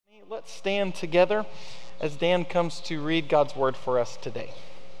Let's stand together as Dan comes to read God's word for us today.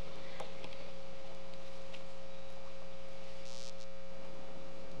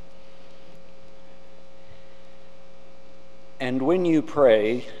 And when you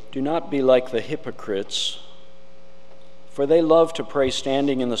pray, do not be like the hypocrites, for they love to pray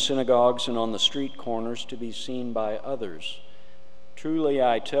standing in the synagogues and on the street corners to be seen by others. Truly,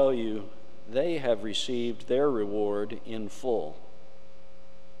 I tell you, they have received their reward in full.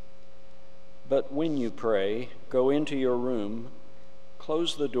 But when you pray, go into your room,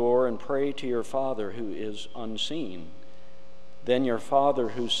 close the door, and pray to your Father who is unseen. Then your Father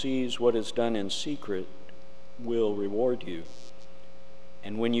who sees what is done in secret will reward you.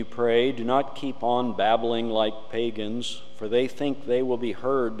 And when you pray, do not keep on babbling like pagans, for they think they will be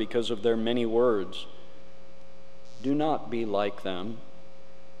heard because of their many words. Do not be like them,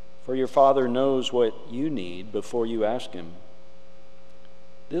 for your Father knows what you need before you ask him.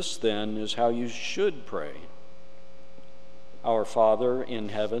 This, then, is how you should pray. Our Father in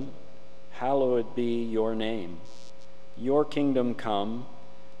heaven, hallowed be your name. Your kingdom come,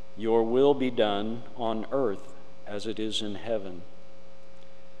 your will be done on earth as it is in heaven.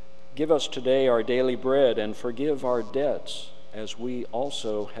 Give us today our daily bread, and forgive our debts as we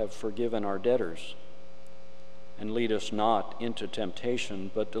also have forgiven our debtors. And lead us not into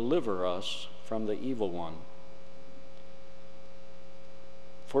temptation, but deliver us from the evil one.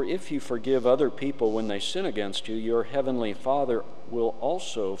 For if you forgive other people when they sin against you, your heavenly Father will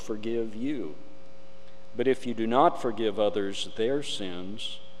also forgive you. But if you do not forgive others their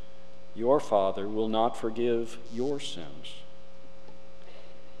sins, your Father will not forgive your sins.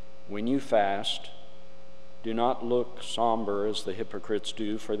 When you fast, do not look somber as the hypocrites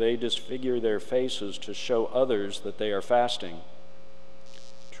do, for they disfigure their faces to show others that they are fasting.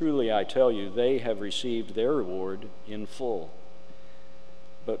 Truly, I tell you, they have received their reward in full.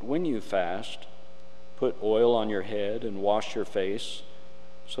 But when you fast, put oil on your head and wash your face,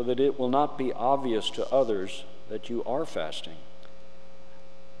 so that it will not be obvious to others that you are fasting,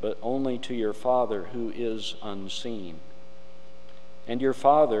 but only to your Father who is unseen. And your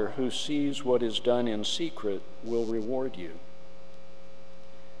Father who sees what is done in secret will reward you.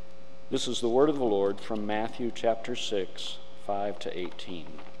 This is the word of the Lord from Matthew chapter 6, 5 to 18.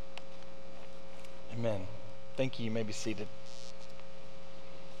 Amen. Thank you. You may be seated.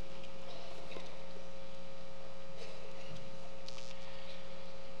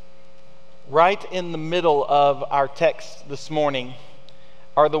 Right in the middle of our text this morning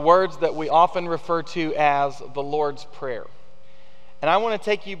are the words that we often refer to as the Lord's Prayer. And I want to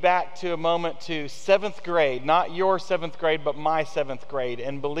take you back to a moment to 7th grade, not your 7th grade, but my 7th grade.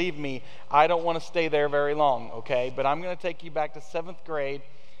 And believe me, I don't want to stay there very long, okay? But I'm going to take you back to 7th grade.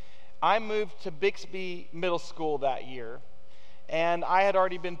 I moved to Bixby Middle School that year. And I had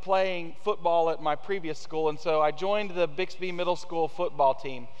already been playing football at my previous school, and so I joined the Bixby Middle School football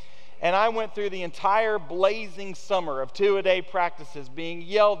team. And I went through the entire blazing summer of 2-a-day practices, being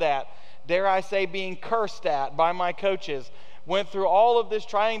yelled at, dare I say being cursed at by my coaches. Went through all of this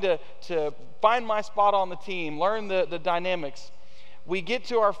trying to find my spot on the team, learn the dynamics. We get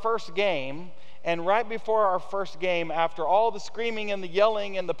to our first game, and right before our first game, after all the screaming and the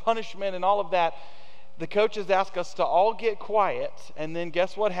yelling and the punishment and all of that, the coaches ask us to all get quiet. And then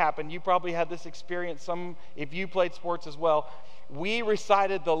guess what happened? You probably had this experience, some if you played sports as well. We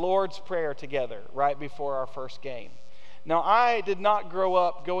recited the Lord's Prayer together right before our first game. Now, I did not grow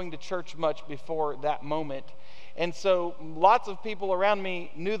up going to church much before that moment. And so lots of people around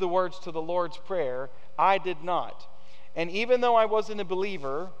me knew the words to the Lord's Prayer. I did not. And even though I wasn't a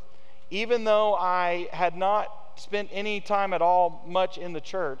believer, even though I had not spent any time at all much in the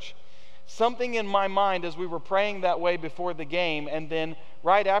church, something in my mind as we were praying that way before the game, and then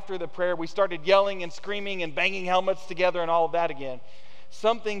right after the prayer we started yelling and screaming and banging helmets together and all of that again.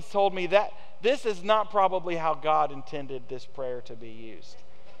 Something told me that this is not probably how God intended this prayer to be used.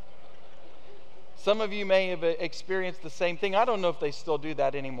 Some of you may have experienced the same thing. I don't know if they still do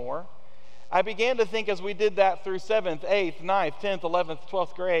that anymore. I began to think as we did that through 7th, 8th, 9th, 10th, 11th,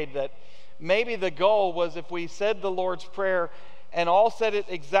 12th grade that maybe the goal was if we said the Lord's Prayer and all said it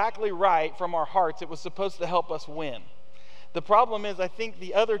exactly right from our hearts, it was supposed to help us win. The problem is I think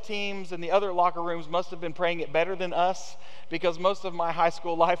the other teams and the other locker rooms must have been praying it better than us, because most of my high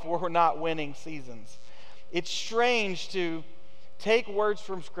school life were not winning seasons. It's strange to take words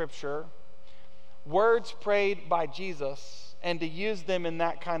from Scripture, words prayed by Jesus, and to use them in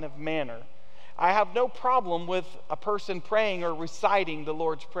that kind of manner. I have no problem with a person praying or reciting the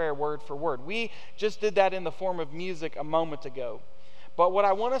Lord's Prayer word for word. We just did that in the form of music a moment ago. But what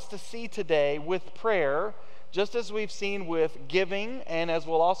I want us to see today with prayer, just as we've seen with giving, and as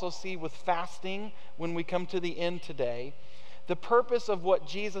we'll also see with fasting when we come to the end today, the purpose of what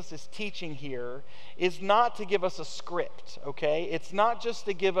Jesus is teaching here is not to give us a script, okay? It's not just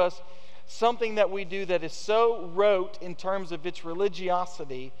to give us something that we do that is so rote in terms of its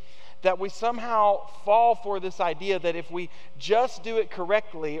religiosity that we somehow fall for this idea that if we just do it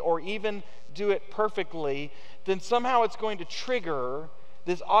correctly or even do it perfectly, then somehow it's going to trigger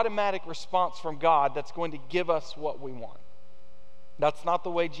this automatic response from God that's going to give us what we want. That's not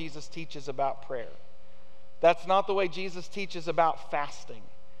the way Jesus teaches about prayer. That's not the way Jesus teaches about fasting.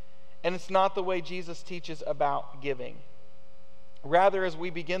 And it's not the way Jesus teaches about giving. Rather, as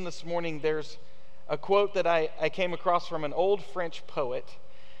we begin this morning, there's a quote that I came across from an old French poet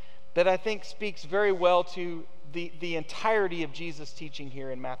that I think speaks very well to the entirety of Jesus' teaching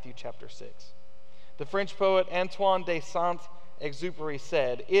here in Matthew chapter 6. The French poet Antoine de Saint-Exupéry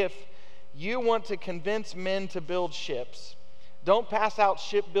said, "If you want to convince men to build ships, don't pass out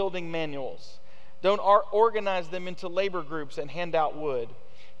shipbuilding manuals. Don't organize them into labor groups and hand out wood.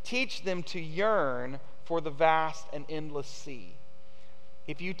 Teach them to yearn for the vast and endless sea."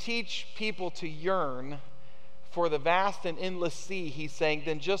 If you teach people to yearn for the vast and endless sea, he's saying,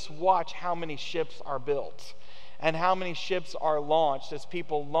 then just watch how many ships are built and how many ships are launched as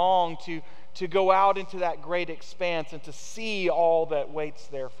people long to go out into that great expanse and to see all that waits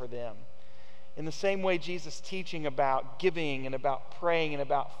there for them. In the same way, Jesus' teaching about giving and about praying and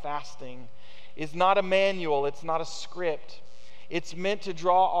about fasting is not a manual, it's not a script. It's meant to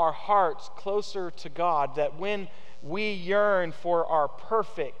draw our hearts closer to God, that when we yearn for our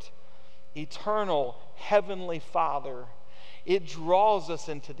perfect, eternal, heavenly Father, it draws us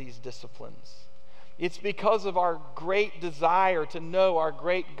into these disciplines. It's because of our great desire to know our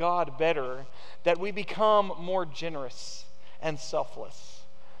great God better that we become more generous and selfless,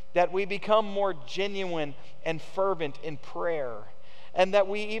 that we become more genuine and fervent in prayer, and that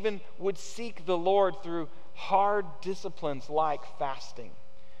we even would seek the Lord through hard disciplines like fasting.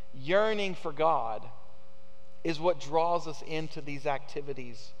 Yearning for God is what draws us into these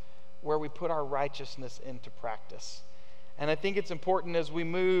activities where we put our righteousness into practice. And I think it's important as we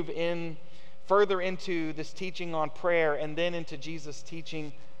move in further into this teaching on prayer and then into Jesus'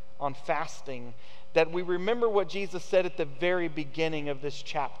 teaching on fasting, that we remember what Jesus said at the very beginning of this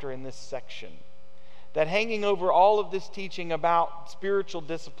chapter in this section. That hanging over all of this teaching about spiritual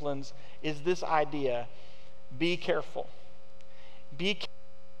disciplines is this idea: be careful. Be careful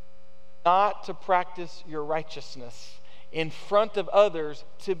not to practice your righteousness in front of others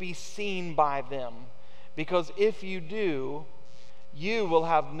to be seen by them. Because if you do, you will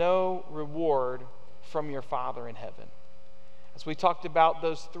have no reward from your Father in heaven. As we talked about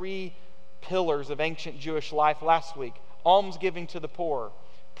those three pillars of ancient Jewish life last week: almsgiving to the poor,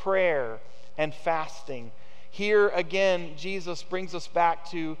 prayer, and fasting. Here again, Jesus brings us back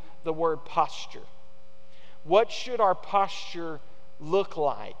to the word posture. What should our posture look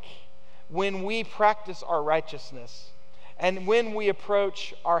like when we practice our righteousness and when we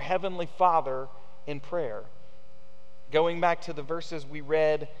approach our Heavenly Father in prayer? Going back to the verses we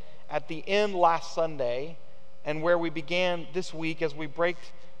read at the end last Sunday and where we began this week as we break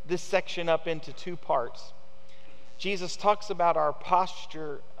this section up into two parts, Jesus talks about our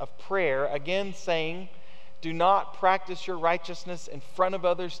posture of prayer, again saying, do not practice your righteousness in front of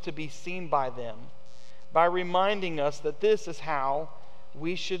others to be seen by them, by reminding us that this is how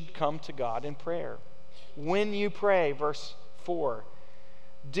we should come to God in prayer. When you pray, verse 4,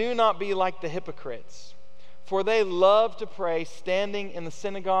 do not be like the hypocrites, for they love to pray standing in the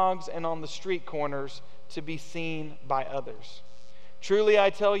synagogues and on the street corners to be seen by others. Truly I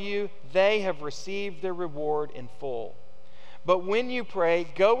tell you, they have received their reward in full. But when you pray,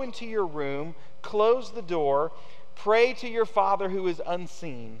 go into your room, close the door, pray to your Father who is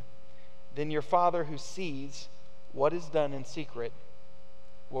unseen. Then your Father who sees what is done in secret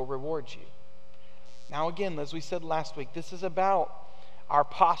will reward you. Now again, as we said last week, this is about our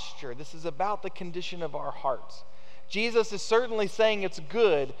posture. This is about the condition of our hearts. Jesus is certainly saying it's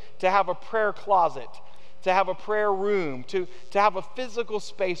good to have a prayer closet, to have a prayer room, to have a physical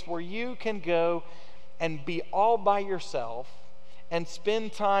space where you can go and be all by yourself and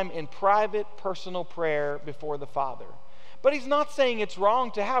spend time in private, personal prayer before the Father. But he's not saying it's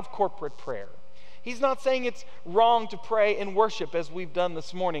wrong to have corporate prayer. He's not saying it's wrong to pray and worship as we've done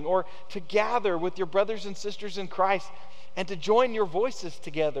this morning, or to gather with your brothers and sisters in Christ and to join your voices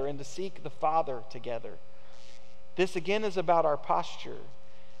together and to seek the Father together. This again is about our posture.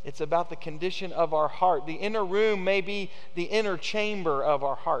 It's about the condition of our heart. The inner room may be the inner chamber of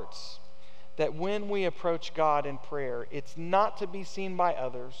our hearts. That when we approach God in prayer, it's not to be seen by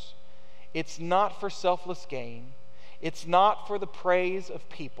others. It's not for selfless gain. It's not for the praise of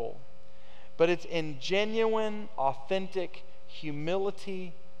people, but it's in genuine, authentic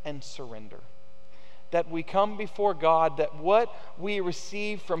humility and surrender that we come before God, that what we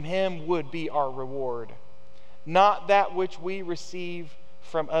receive from Him would be our reward, not that which we receive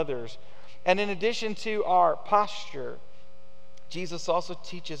from others. And in addition to our posture, Jesus also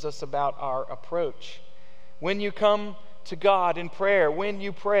teaches us about our approach. When you come to God in prayer, when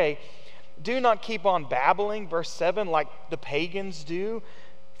you pray, do not keep on babbling, verse 7, like the pagans do,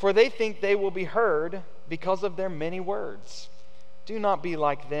 for they think they will be heard because of their many words. Do not be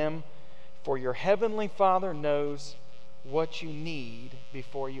like them, for your heavenly Father knows what you need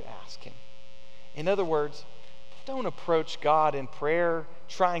before you ask Him. In other words, don't approach God in prayer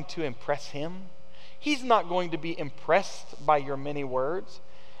trying to impress Him. He's not going to be impressed by your many words.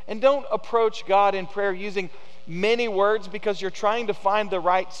 And don't approach God in prayer using many words because you're trying to find the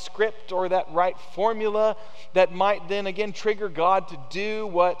right script or that right formula that might then again trigger God to do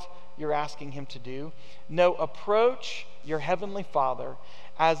what you're asking Him to do. No, approach your Heavenly Father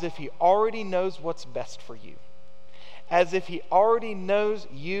as if He already knows what's best for you, as if He already knows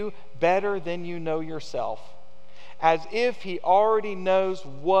you better than you know yourself, as if He already knows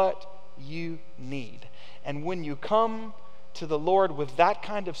what you need. And when you come to the Lord with that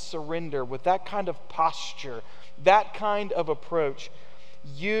kind of surrender, with that kind of posture, that kind of approach,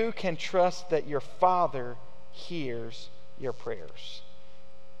 you can trust that your Father hears your prayers.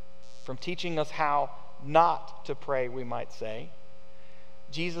 From teaching us how not to pray, we might say,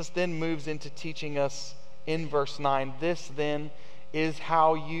 Jesus then moves into teaching us in verse 9, this then is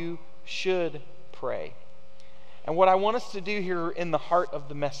how you should pray. And what I want us to do here in the heart of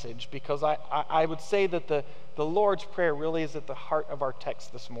the message, because I would say that the Lord's Prayer really is at the heart of our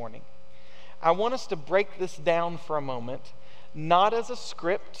text this morning. I want us to break this down for a moment, not as a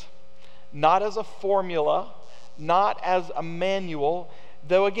script, not as a formula, not as a manual,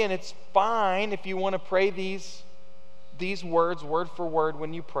 though again, it's fine if you want to pray these words word for word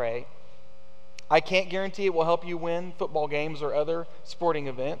when you pray. I can't guarantee it will help you win football games or other sporting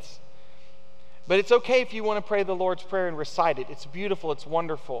events. But it's okay if you want to pray the Lord's Prayer and recite it. It's beautiful, it's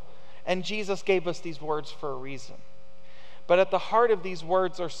wonderful. And Jesus gave us these words for a reason. But at the heart of these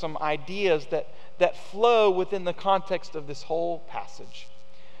words are some ideas that flow within the context of this whole passage.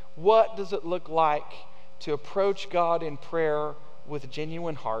 What does it look like to approach God in prayer with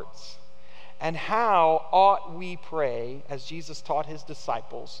genuine hearts? And how ought we pray, as Jesus taught His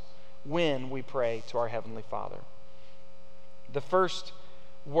disciples, when we pray to our Heavenly Father? The first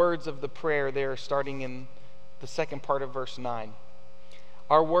words of the prayer there, starting in the second part of verse 9,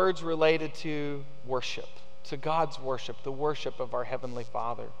 are words related to worship, to God's worship, the worship of our Heavenly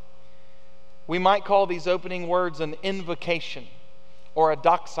Father. We might call these opening words an invocation or a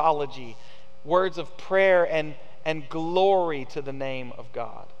doxology, words of prayer and glory to the name of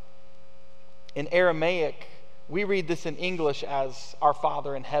God. In Aramaic, we read this in English as our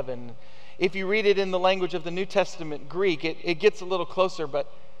Father in heaven. If you read it in the language of the New Testament, Greek, it gets a little closer, but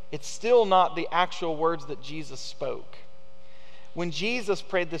it's still not the actual words that Jesus spoke. When Jesus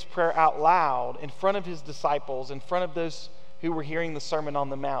prayed this prayer out loud in front of His disciples, in front of those who were hearing the Sermon on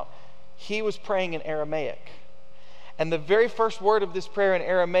the Mount, He was praying in Aramaic. And the very first word of this prayer in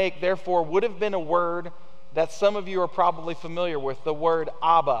Aramaic, therefore, would have been a word that some of you are probably familiar with, the word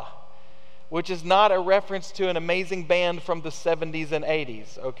Abba, which is not a reference to an amazing band from the 70s and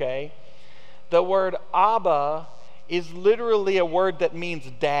 80s, okay? The word Abba is literally a word that means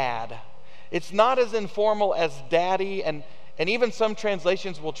dad. It's not as informal as daddy, and even some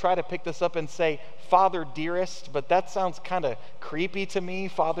translations will try to pick this up and say Father dearest, but that sounds kind of creepy to me,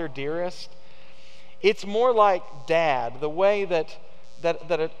 Father dearest. It's more like dad, the way that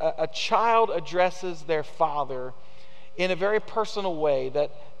a child addresses their father in a very personal way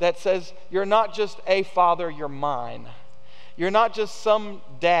that says, you're not just a father, you're mine. You're not just some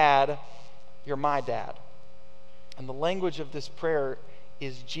dad, you're my dad. And the language of this prayer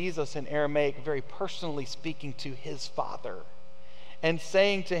is Jesus in Aramaic very personally speaking to His Father and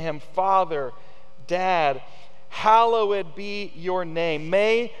saying to Him, Father, Dad, hallowed be your name.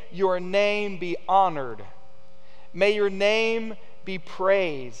 May your name be honored. May your name be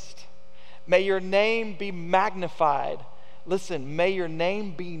praised. May your name be magnified. Listen, may your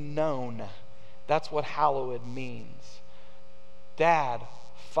name be known. That's what hallowed means. Dad,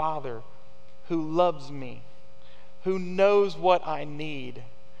 Father, who loves me, who knows what I need.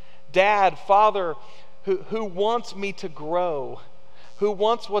 Dad, Father, who wants me to grow, who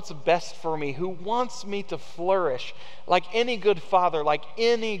wants what's best for me, who wants me to flourish like any good father, like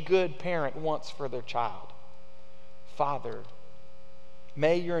any good parent wants for their child. Father,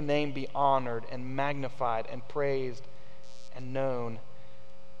 May your name be honored and magnified and praised and known.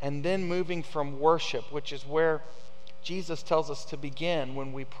 And then moving from worship, which is where Jesus tells us to begin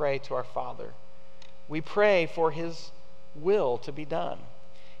when we pray to our Father. We pray for His will to be done,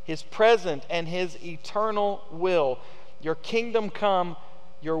 His present and His eternal will. Your kingdom come,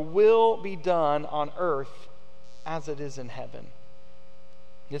 your will be done on earth as it is in heaven.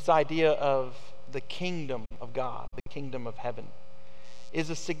 This idea of the kingdom of God, the kingdom of heaven, is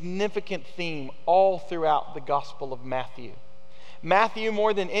a significant theme all throughout the Gospel of Matthew. Matthew,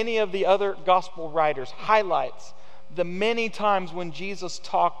 more than any of the other gospel writers, highlights the many times when Jesus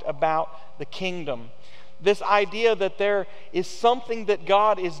talked about the kingdom. This idea that there is something that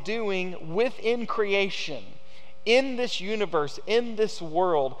God is doing within creation, in this universe, in this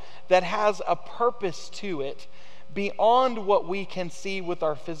world, that has a purpose to it beyond what we can see with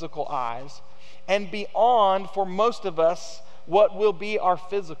our physical eyes, and beyond, for most of us, what will be our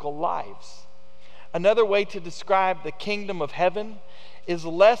physical lives. Another way to describe the kingdom of heaven is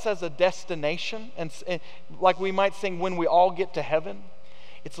less as a destination, and like we might sing when we all get to heaven,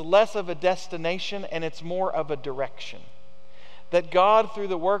 it's less of a destination and it's more of a direction. That God, through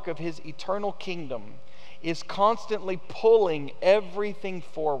the work of His eternal kingdom, is constantly pulling everything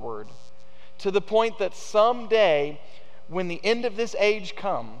forward to the point that someday, when the end of this age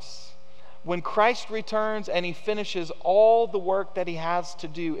comes, when Christ returns and He finishes all the work that He has to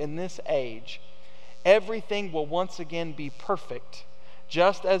do in this age, everything will once again be perfect,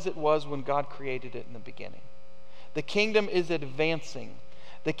 just as it was when God created it in the beginning. The kingdom is advancing.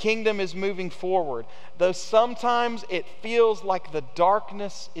 The kingdom is moving forward, though sometimes it feels like the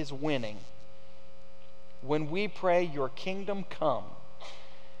darkness is winning. When we pray, your kingdom come,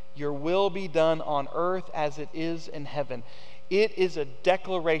 your will be done on earth as it is in heaven, it is a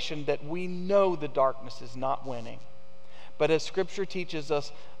declaration that we know the darkness is not winning. But as Scripture teaches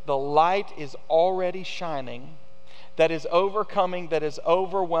us, the light is already shining, that is overcoming, that is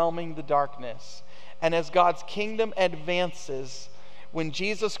overwhelming the darkness. And as God's kingdom advances, when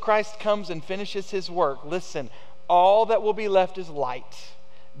Jesus Christ comes and finishes His work, listen, all that will be left is light.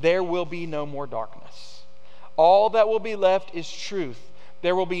 There will be no more darkness. All that will be left is truth.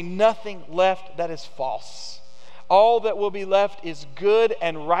 There will be nothing left that is false. All that will be left is good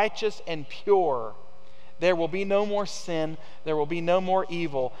and righteous and pure. There will be no more sin. There will be no more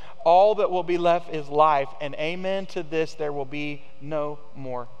evil. All that will be left is life. And amen to this, there will be no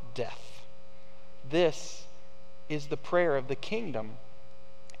more death. This is the prayer of the kingdom.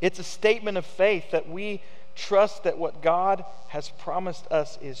 It's a statement of faith that we trust that what God has promised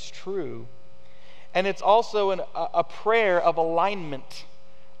us is true. And it's also a prayer of alignment,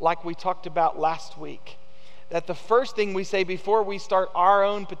 like we talked about last week. That the first thing we say before we start our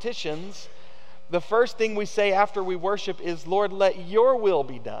own petitions, the first thing we say after we worship is, Lord, let your will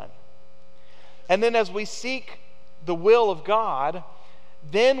be done. And then as we seek the will of God,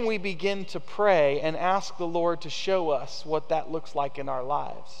 then we begin to pray and ask the Lord to show us what that looks like in our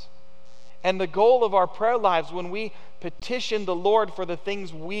lives. And the goal of our prayer lives, when we petition the Lord for the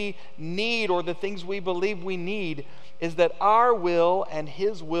things we need or the things we believe we need, is that our will and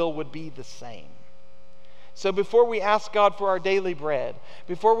His will would be the same. So before we ask God for our daily bread,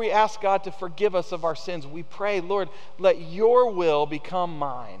 before we ask God to forgive us of our sins, we pray, Lord, let your will become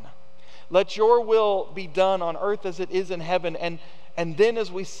mine. Let your will be done on earth as it is in heaven. And then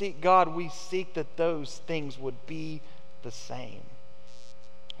as we seek God, we seek that those things would be the same.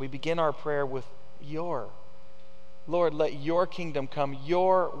 We begin our prayer with your. Lord, let your kingdom come,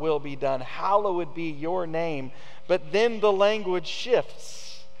 your will be done. Hallowed be your name. But then the language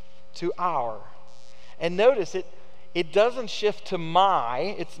shifts to our. And notice it doesn't shift to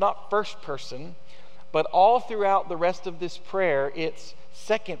my. It's not first person. But all throughout the rest of this prayer, it's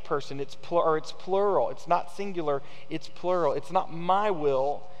second person. It's plural. It's not singular. It's plural. It's not my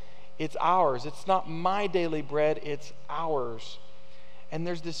will. It's ours. It's not my daily bread. It's ours. And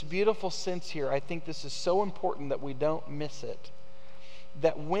there's this beautiful sense here. I think this is so important that we don't miss it.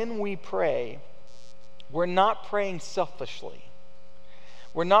 That when we pray, we're not praying selfishly.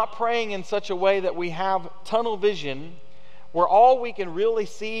 We're not praying in such a way that we have tunnel vision, where all we can really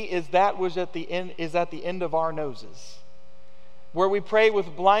see is that was at the end of our noses. Where we pray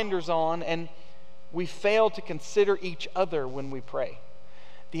with blinders on and we fail to consider each other when we pray.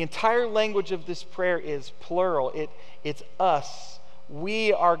 The entire language of this prayer is plural. It's us.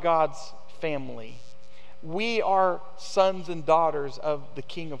 We are God's family. We are sons and daughters of the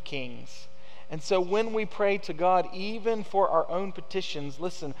King of Kings. And so when we pray to God, even for our own petitions,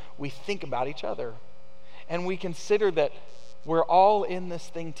 listen, we think about each other. And we consider that we're all in this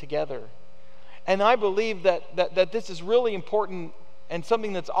thing together. And I believe that this is really important and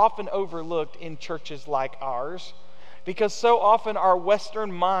something that's often overlooked in churches like ours, because so often our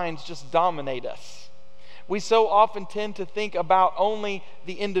Western minds just dominate us. We so often tend to think about only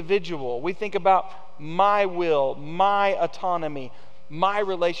the individual. We think about my will, my autonomy, my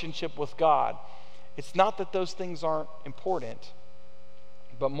relationship with God. It's not that those things aren't important,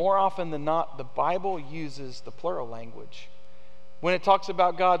 but more often than not, the Bible uses the plural language. When it talks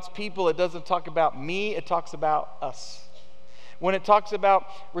about God's people, it doesn't talk about me, it talks about us. When it talks about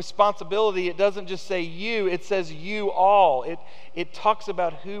responsibility, it doesn't just say you, it says you all. It talks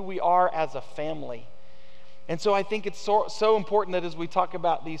about who we are as a family. And so I think it's so important that as we talk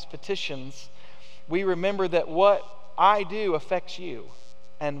about these petitions, we remember that what I do affects you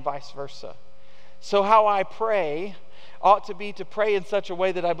and vice versa. So how I pray ought to be to pray in such a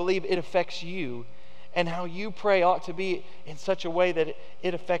way that I believe it affects you. And how you pray ought to be in such a way that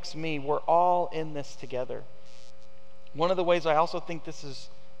it affects me. We're all in this together. One of the ways I also think this is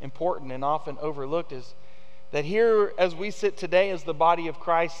important and often overlooked is that here, as we sit today as the body of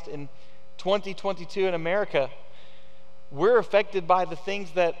Christ in 2022 in America, we're affected by the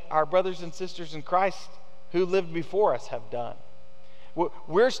things that our brothers and sisters in Christ who lived before us have done.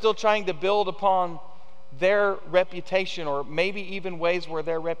 We're still trying to build upon their reputation, or maybe even ways where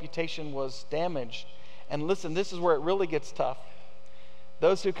their reputation was damaged. And listen, this is where it really gets tough.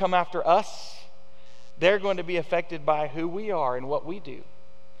 Those who come after us, they're going to be affected by who we are and what we do.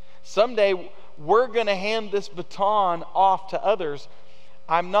 Someday, we're going to hand this baton off to others.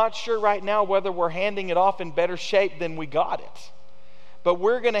 I'm not sure right now whether we're handing it off in better shape than we got it. But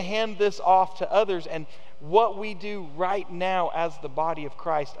we're going to hand this off to others, and what we do right now as the body of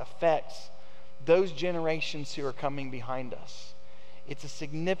Christ affects those generations who are coming behind us. It's a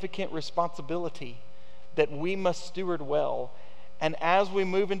significant responsibility that we must steward well. And as we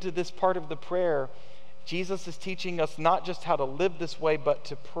move into this part of the prayer, Jesus is teaching us not just how to live this way, but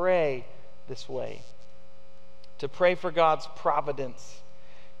to pray this way. To pray for God's providence,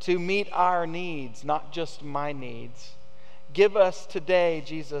 to meet our needs, not just my needs. Give us today,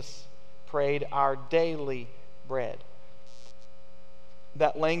 Jesus prayed, our daily bread.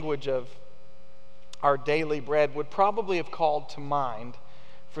 That language of our daily bread would probably have called to mind,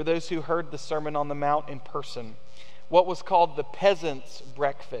 for those who heard the Sermon on the Mount in person, what was called the peasant's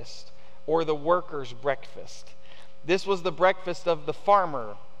breakfast or the worker's breakfast. This was the breakfast of the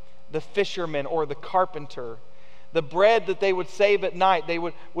farmer, the fisherman, or the carpenter. The bread that they would save at night, they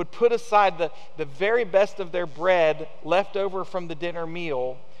would put aside the very best of their bread left over from the dinner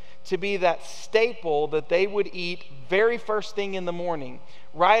meal to be that staple that they would eat very first thing in the morning,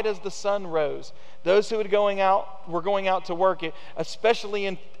 right as the sun rose. Those who were going out to work, especially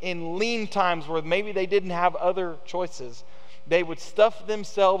in lean times where maybe they didn't have other choices, they would stuff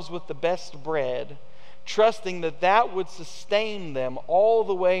themselves with the best bread, trusting that that would sustain them all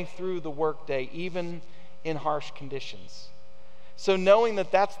the way through the workday, even in harsh conditions. So knowing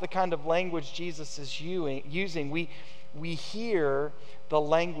that that's the kind of language Jesus is using, we hear the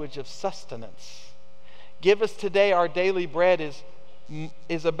language of sustenance. Give us today our daily bread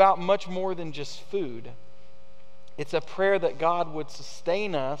is about much more than just food. It's a prayer that God would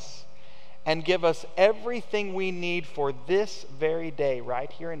sustain us and give us everything we need for this very day,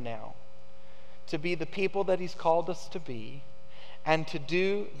 right here and now, to be the people that He's called us to be, and to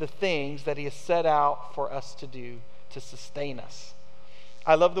do the things that He has set out for us to do to sustain us.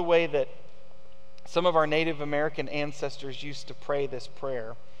 I love the way that some of our Native American ancestors used to pray this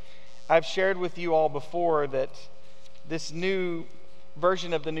prayer. I've shared with you all before that this new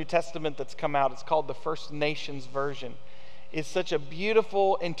version of the New Testament that's come out, it's called the First Nations Version, is such a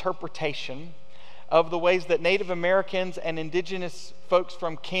beautiful interpretation of the ways that Native Americans and indigenous folks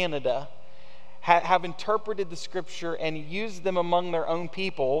from Canada have interpreted the Scripture and used them among their own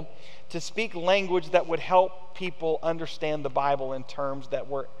people to speak language that would help people understand the Bible in terms that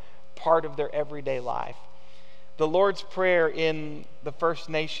were part of their everyday life. The Lord's Prayer in the First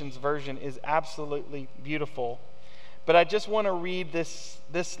Nations Version is absolutely beautiful. But I just want to read this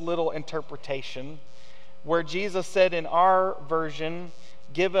little interpretation where Jesus said in our version,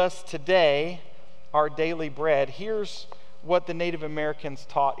 "Give us today our daily bread." Here's what the Native Americans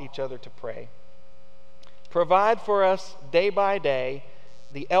taught each other to pray. Provide for us day by day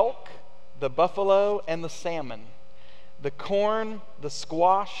the elk, the buffalo, and the salmon, the corn, the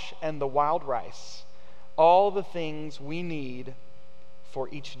squash, and the wild rice, all the things we need for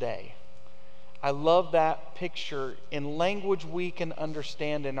each day. I love that picture in language we can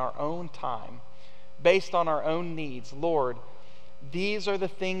understand in our own time, based on our own needs. Lord, these are the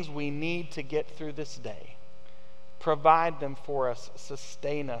things we need to get through this day. Provide them for us,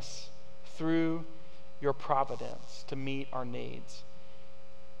 sustain us through your providence to meet our needs.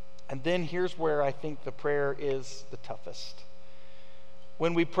 And then here's where I think the prayer is the toughest.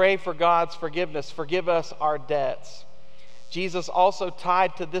 When we pray for God's forgiveness, forgive us our debts, Jesus also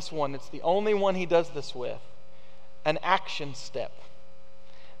tied to this one, it's the only one he does this with, an action step.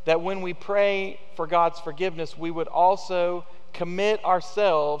 That when we pray for God's forgiveness, we would also commit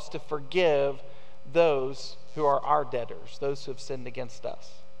ourselves to forgive those who are our debtors, those who have sinned against us.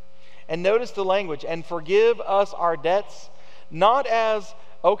 And notice the language, and forgive us our debts, not as,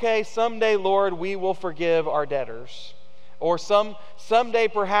 okay, someday, Lord, we will forgive our debtors. Or someday,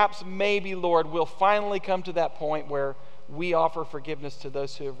 perhaps, maybe, Lord, we'll finally come to that point where we offer forgiveness to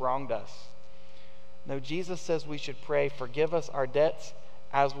those who have wronged us. No, Jesus says we should pray, forgive us our debts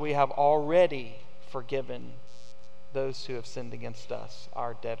as we have already forgiven those who have sinned against us,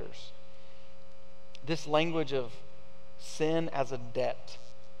 our debtors. This language of sin as a debt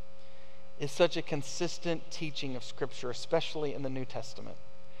is such a consistent teaching of Scripture, especially in the New Testament.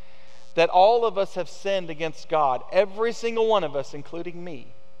 That all of us have sinned against God, every single one of us, including me.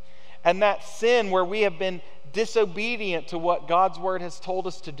 And that sin where we have been disobedient to what God's Word has told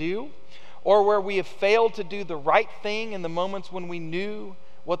us to do, or where we have failed to do the right thing in the moments when we knew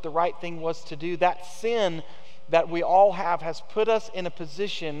what the right thing was to do, that sin that we all have has put us in a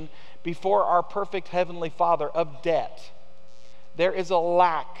position before our perfect Heavenly Father of debt. There is a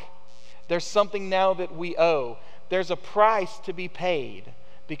lack. There's something now that we owe. There's a price to be paid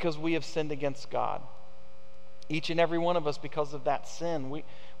because we have sinned against God. Each and every one of us, because of that sin,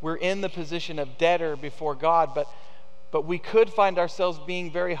 we're in the position of debtor before God, but we could find ourselves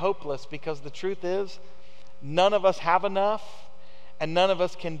being very hopeless, because the truth is, none of us have enough, and none of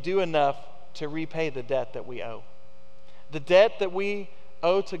us can do enough to repay the debt that we owe. The debt that we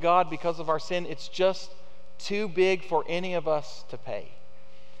owe to God because of our sin, it's just too big for any of us to pay.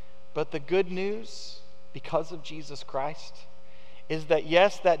 But the good news, because of Jesus Christ, is that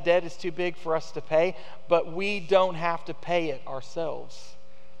yes, that debt is too big for us to pay, but we don't have to pay it ourselves.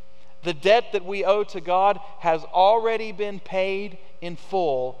 The debt that we owe to God has already been paid in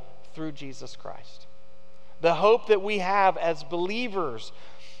full through Jesus Christ. The hope that we have as believers,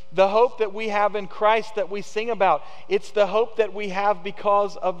 the hope that we have in Christ that we sing about, it's the hope that we have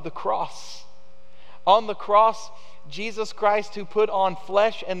because of the cross. On the cross, Jesus Christ, who put on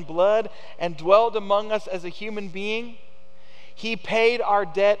flesh and blood and dwelled among us as a human being, he paid our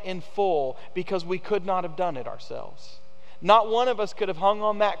debt in full because we could not have done it ourselves. Not one of us could have hung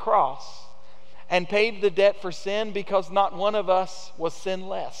on that cross and paid the debt for sin, because not one of us was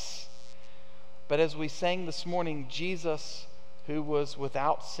sinless. But as we sang this morning, Jesus, who was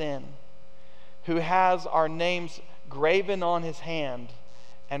without sin, who has our names graven on his hand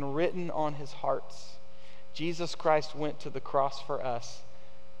and written on his hearts, Jesus Christ went to the cross for us,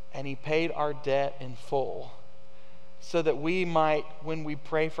 and he paid our debt in full, so that we might, when we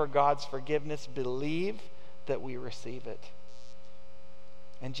pray for God's forgiveness, believe that we receive it.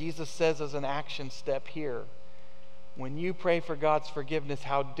 And Jesus says as an action step here, when you pray for God's forgiveness,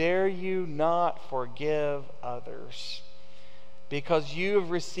 how dare you not forgive others? Because you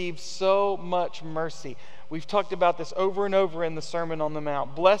have received so much mercy. We've talked about this over and over in the Sermon on the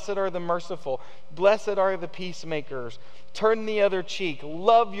Mount. Blessed are the merciful. Blessed are the peacemakers. Turn the other cheek.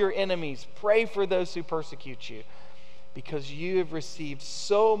 Love your enemies. Pray for those who persecute you. Because you have received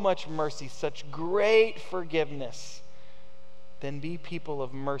so much mercy, such great forgiveness, then be people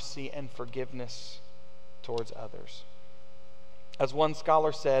of mercy and forgiveness towards others. As one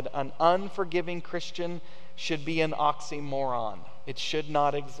scholar said, an unforgiving Christian should be an oxymoron. It should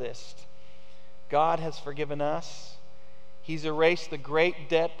not exist. God has forgiven us. He's erased the great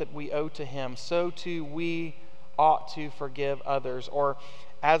debt that we owe to him. So too we ought to forgive others. Or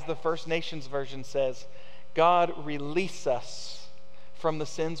as the First Nations version says, God, release us from the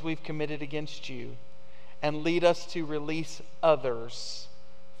sins we've committed against you, and lead us to release others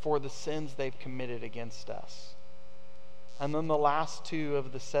for the sins they've committed against us. And then the last two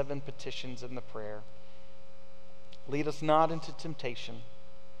of the 7 petitions in the prayer. Lead us not into temptation,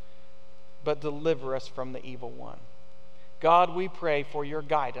 but deliver us from the evil one. God, we pray for your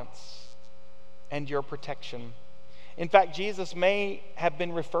guidance and your protection. In fact, Jesus may have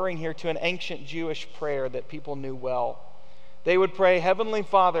been referring here to an ancient Jewish prayer that people knew well. They would pray, Heavenly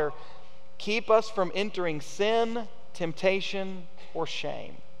Father, keep us from entering sin, temptation, or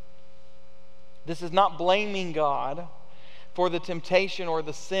shame. This is not blaming God for the temptation or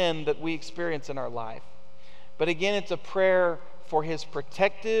the sin that we experience in our life. But again, it's a prayer for his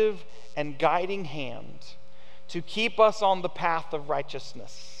protective and guiding hand to keep us on the path of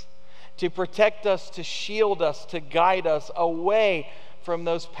righteousness, to protect us, to shield us, to guide us away from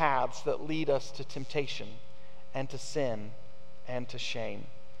those paths that lead us to temptation and to sin and to shame.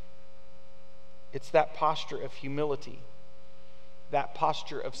 It's that posture of humility, that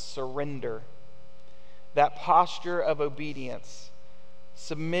posture of surrender, that posture of obedience,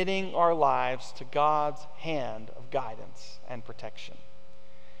 submitting our lives to God's hand of guidance and protection.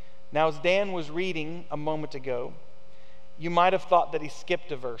 Now, as Dan was reading a moment ago, you might have thought that he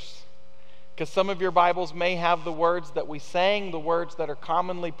skipped a verse, because some of your Bibles may have the words that we sang, the words that are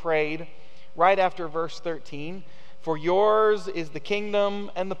commonly prayed right after verse 13. For yours is the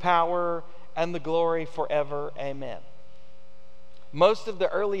kingdom and the power and the glory forever. Amen. Most of the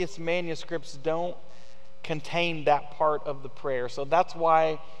earliest manuscripts don't contain that part of the prayer, so that's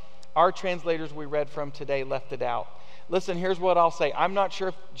why our translators we read from today left it out. Listen, here's what I'll say. I'm not sure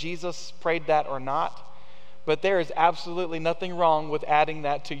if Jesus prayed that or not, but there is absolutely nothing wrong with adding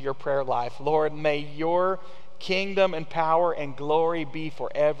that to your prayer life. Lord, may your kingdom and power and glory be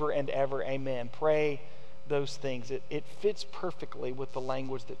forever and ever. Amen. Pray those things. It fits perfectly with the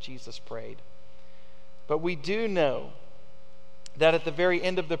language that Jesus prayed. But we do know that at the very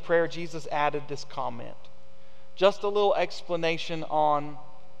end of the prayer, Jesus added this comment. Just a little explanation on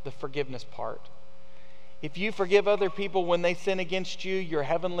the forgiveness part. If you forgive other people when they sin against you, your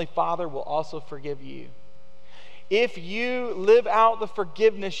heavenly Father will also forgive you. If you live out the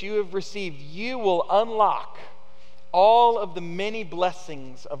forgiveness you have received, you will unlock all of the many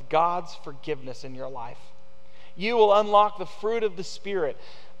blessings of God's forgiveness in your life. You will unlock the fruit of the Spirit: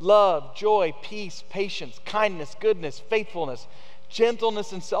 love, joy, peace, patience, kindness, goodness, faithfulness,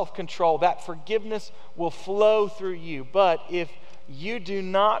 gentleness, and self-control. That forgiveness will flow through you. But if you do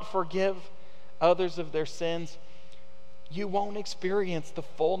not forgive others of their sins, you won't experience the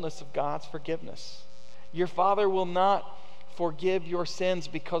fullness of God's forgiveness. Your Father will not forgive your sins,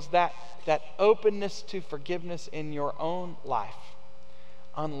 because that openness to forgiveness in your own life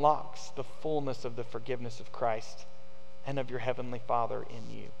unlocks the fullness of the forgiveness of Christ and of your heavenly Father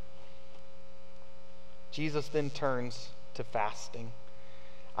in you. Jesus then turns to fasting.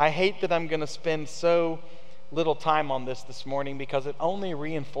 I hate that I'm going to spend so little time on this morning, because it only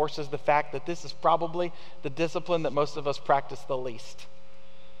reinforces the fact that this is probably the discipline that most of us practice the least.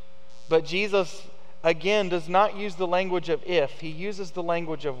 But Jesus, again, does not use the language of if. He uses the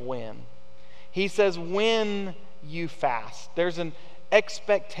language of when. He says, when you fast. There's an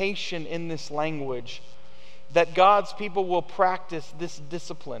expectation in this language that God's people will practice this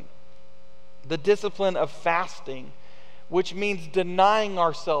discipline, the discipline of fasting, which means denying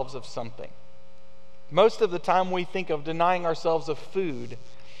ourselves of something. Most of the time we think of denying ourselves of food.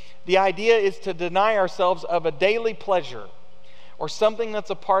 The idea is to deny ourselves of a daily pleasure or something that's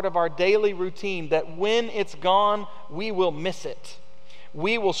a part of our daily routine, that when it's gone, we will miss it.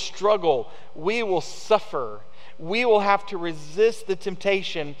 We will struggle. We will suffer. We will have to resist the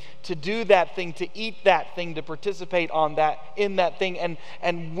temptation to do that thing, to eat that thing, to participate in that thing.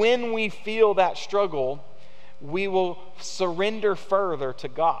 And when we feel that struggle, we will surrender further to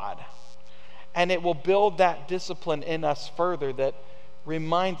God. And it will build that discipline in us further that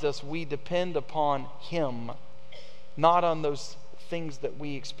reminds us we depend upon Him, not on those things that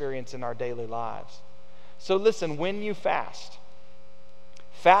we experience in our daily lives. So listen, when you fast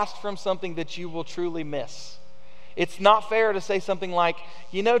from something that you will truly miss. It's not fair to say something like,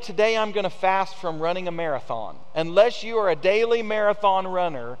 today I'm going to fast from running a marathon. Unless you are a daily marathon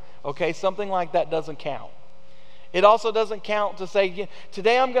runner, okay, something like that doesn't count. It also doesn't count to say,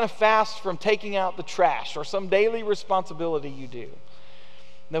 today I'm going to fast from taking out the trash, or some daily responsibility you do.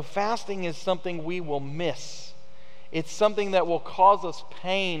 No, fasting is something we will miss. It's something that will cause us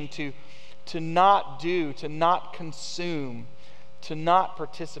pain to not do, to not consume, to not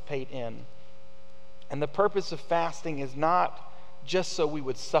participate in. And the purpose of fasting is not just so we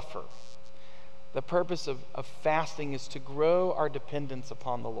would suffer. The purpose of fasting is to grow our dependence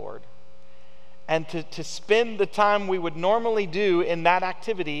upon the Lord. And to spend the time we would normally do in that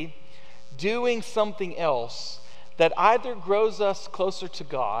activity doing something else that either grows us closer to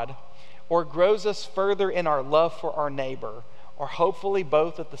God or grows us further in our love for our neighbor, or hopefully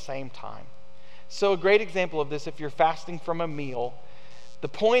both at the same time. So a great example of this, if you're fasting from a meal, the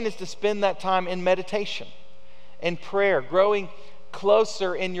point is to spend that time in meditation, in prayer, growing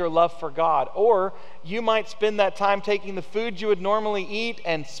closer in your love for God. Or you might spend that time taking the food you would normally eat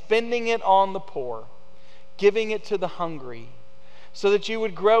and spending it on the poor, giving it to the hungry, so that you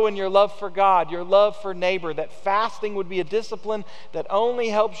would grow in your love for God, your love for neighbor, that fasting would be a discipline that only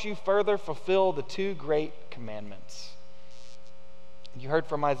helps you further fulfill the two great commandments. You heard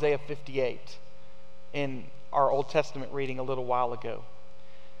from Isaiah 58 in our Old Testament reading a little while ago.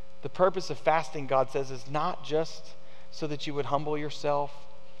 The purpose of fasting, God says, is not just so that you would humble yourself,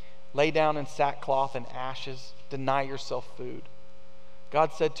 lay down in sackcloth and ashes, deny yourself food.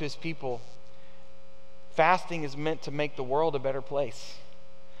 God said to His people, Fasting is meant to make the world a better place.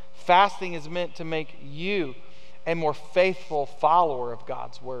 Fasting is meant to make you a more faithful follower of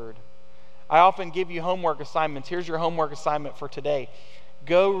God's word. I often give you homework assignments. Here's your homework assignment for today.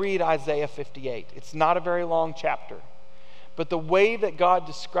 Go read Isaiah 58. It's not a very long chapter. But the way that God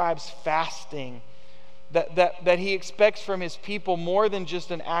describes fasting, that he expects from his people more than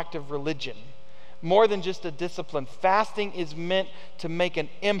just an act of religion, more than just a discipline. Fasting is meant to make an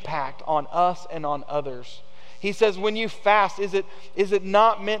impact on us and on others. He says, when you fast, is it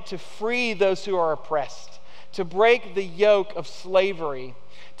not meant to free those who are oppressed, to break the yoke of slavery,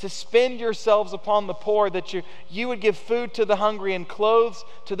 to spend yourselves upon the poor, that you would give food to the hungry and clothes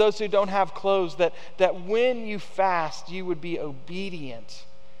to those who don't have clothes, that when you fast, you would be obedient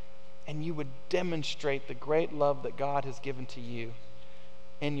and you would demonstrate the great love that God has given to you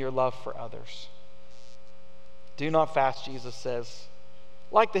in your love for others. Do not fast, Jesus says,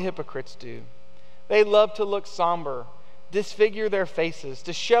 like the hypocrites do. They love to look somber, disfigure their faces,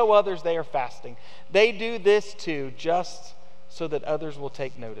 to show others they are fasting. They do this too, just so that others will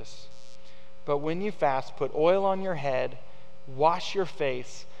take notice. But when you fast, put oil on your head, wash your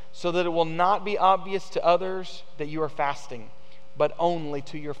face, so that it will not be obvious to others that you are fasting, but only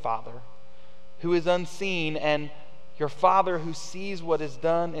to your Father, who is unseen, and your Father who sees what is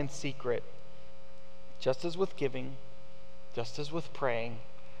done in secret. Just as with giving, just as with praying,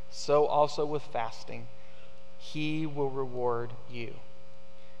 so also with fasting, he will reward you.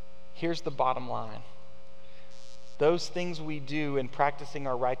 Here's the bottom line. Those things we do in practicing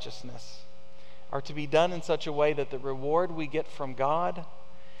our righteousness are to be done in such a way that the reward we get from God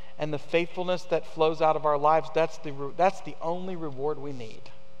and the faithfulness that flows out of our lives, that's the only reward we need.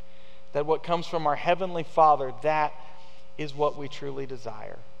 That what comes from our Heavenly Father, that is what we truly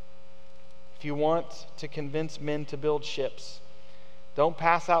desire. If you want to convince men to build ships, don't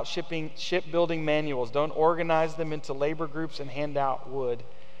pass out shipbuilding manuals. Don't organize them into labor groups and hand out wood.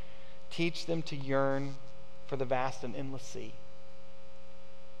 Teach them to yearn for the vast and endless sea.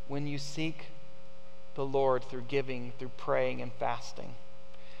 When you seek the Lord through giving, through praying and fasting,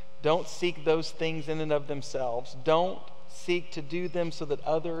 don't seek those things in and of themselves. Don't seek to do them so that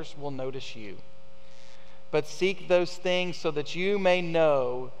others will notice you. But seek those things so that you may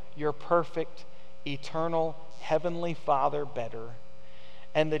know your perfect, eternal, heavenly Father better.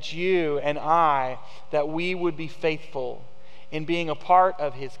 And that you and I, that we would be faithful in being a part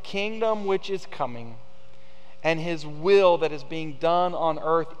of his kingdom which is coming, and his will that is being done on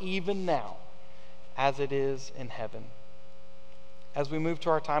earth even now as it is in heaven. As we move to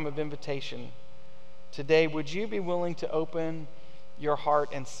our time of invitation today, would you be willing to open your heart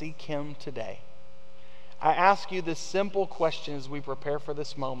and seek him today? I ask you this simple question as we prepare for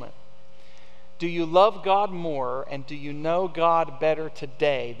this moment. Do you love God more and do you know God better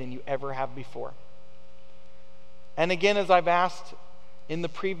today than you ever have before? And again, as I've asked in the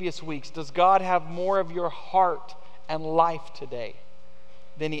previous weeks, does God have more of your heart and life today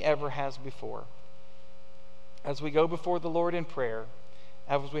than he ever has before? As we go before the Lord in prayer,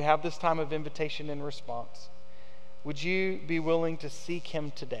 as we have this time of invitation and response, would you be willing to seek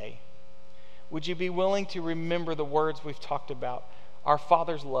him today? Would you be willing to remember the words we've talked about? Our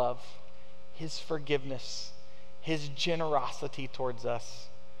Father's love, his forgiveness, his generosity towards us.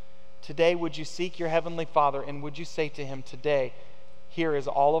 Today, would you seek your Heavenly Father and would you say to him today, here is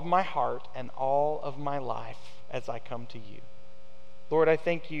all of my heart and all of my life as I come to you. Lord, I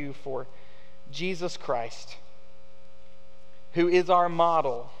thank you for Jesus Christ, who is our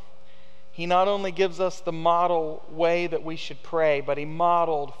model. He not only gives us the model way that we should pray, but he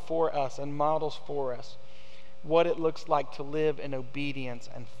modeled for us and models for us what it looks like to live in obedience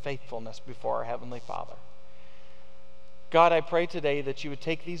and faithfulness before our Heavenly Father. God, I pray today that you would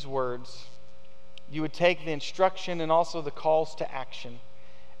take these words, you would take the instruction and also the calls to action,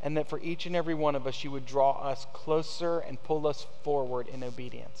 and that for each and every one of us, you would draw us closer and pull us forward in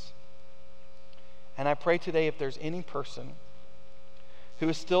obedience. And I pray today if there's any person who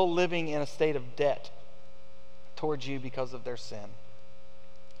is still living in a state of debt towards you because of their sin,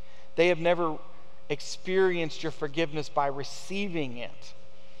 they have never experienced your forgiveness by receiving it,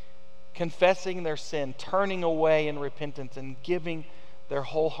 confessing their sin, turning away in repentance, and giving their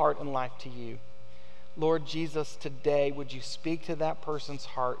whole heart and life to you. Lord Jesus, today, would you speak to that person's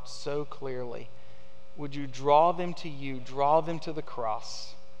heart so clearly? Would you draw them to you, draw them to the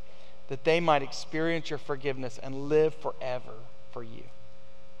cross, that they might experience your forgiveness and live forever for you?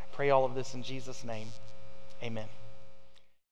 I pray all of this in Jesus' name. Amen.